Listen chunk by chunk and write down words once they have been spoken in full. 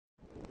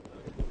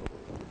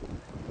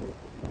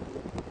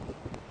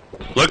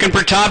Looking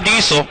for Top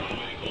Diesel.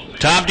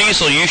 Top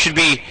Diesel, you should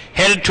be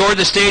headed toward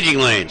the staging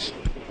lanes.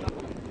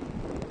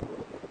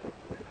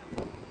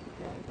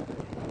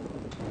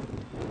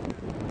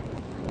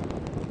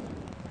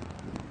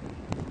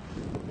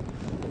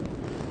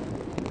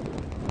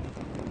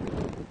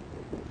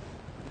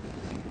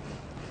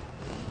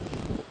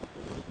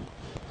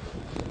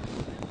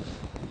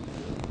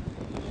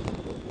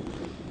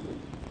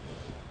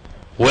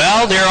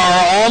 Well, there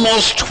are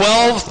almost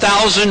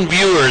 12,000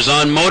 viewers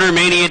on Motor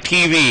Mania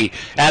TV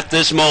at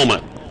this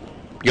moment.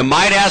 You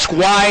might ask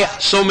why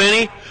so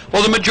many?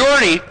 Well, the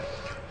majority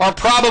are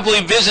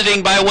probably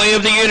visiting by way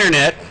of the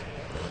internet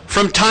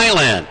from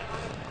Thailand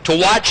to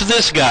watch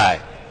this guy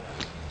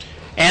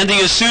and the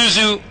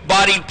Isuzu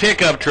bodied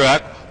pickup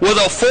truck with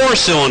a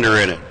 4-cylinder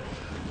in it.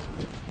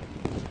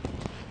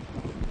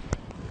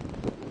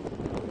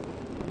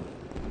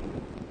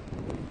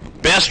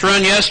 Best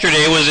run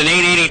yesterday was an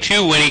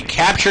 882 when he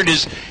captured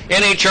his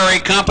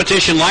NHRA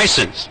competition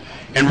license.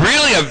 And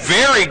really a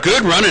very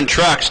good running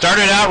truck.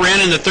 Started out, ran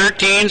in the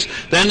 13s,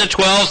 then the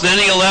 12s, then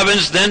the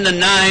 11s, then the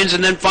 9s,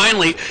 and then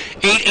finally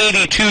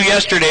 882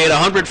 yesterday at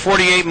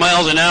 148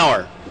 miles an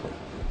hour.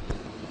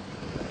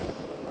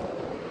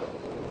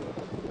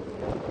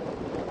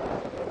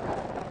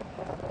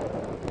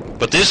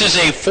 But this is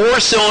a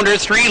 4-cylinder,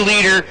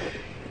 3-liter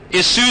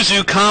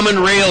Isuzu common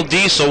rail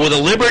diesel with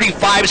a Liberty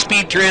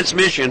 5-speed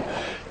transmission.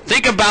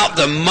 Think about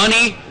the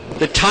money,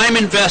 the time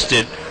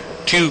invested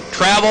to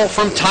travel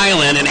from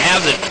Thailand and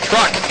have the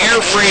truck air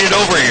freighted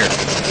over here.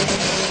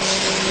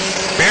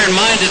 Bear in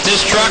mind that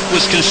this truck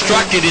was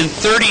constructed in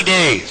 30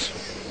 days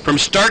from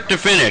start to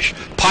finish.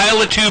 Pile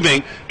of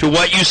tubing to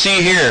what you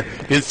see here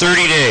in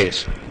 30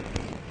 days.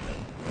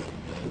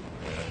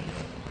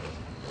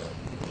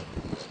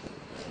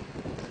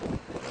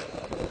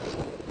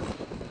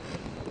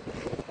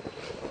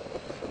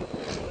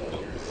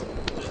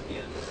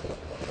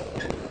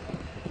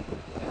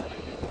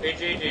 Hey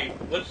JJ,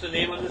 what's the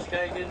name of this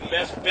guy again?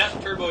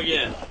 Best Turbo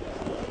Yen.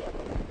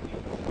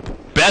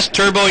 Best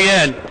Turbo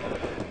Yen,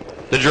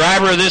 the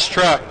driver of this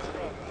truck.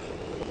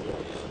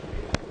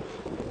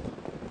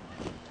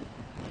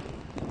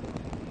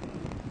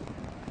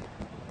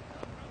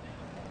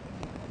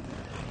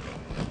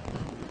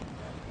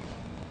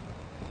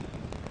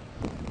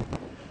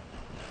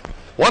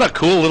 What a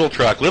cool little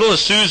truck, little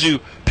Isuzu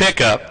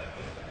pickup.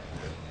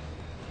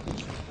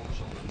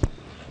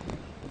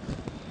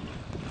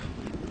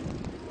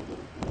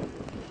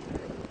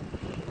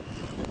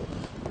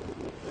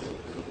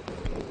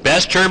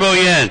 Best Turbo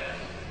Yen.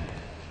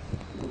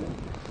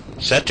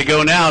 Set to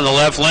go now in the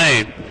left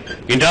lane.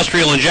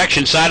 Industrial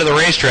injection side of the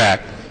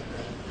racetrack.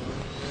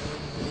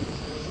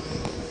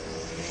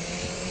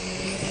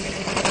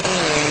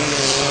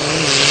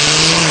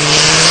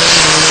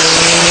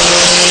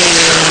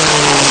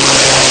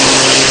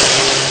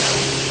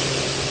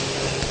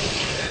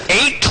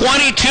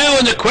 .822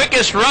 in the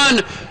quickest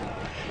run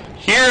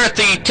here at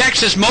the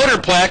Texas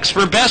Motorplex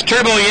for Best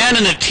Turbo Yen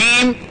and the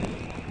team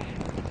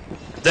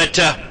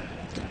that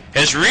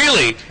has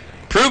really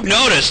proved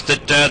notice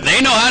that they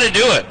know how to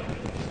do it.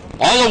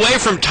 All the way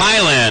from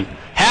Thailand,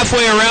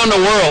 halfway around the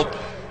world,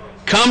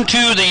 come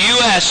to the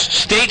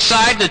U.S.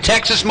 stateside, the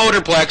Texas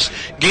Motorplex,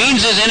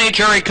 gains his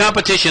NHRA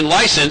competition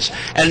license,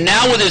 and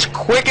now with his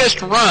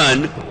quickest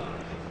run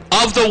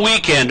of the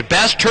weekend,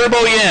 Best Turbo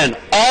Yen,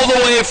 all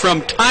the way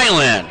from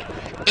Thailand,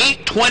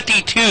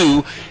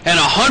 822 and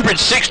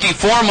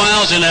 164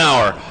 miles an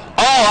hour.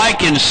 All I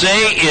can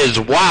say is,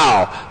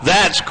 wow,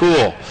 that's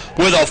cool.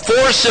 With a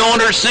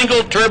 4-cylinder,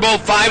 single-turbo,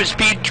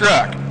 5-speed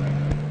truck.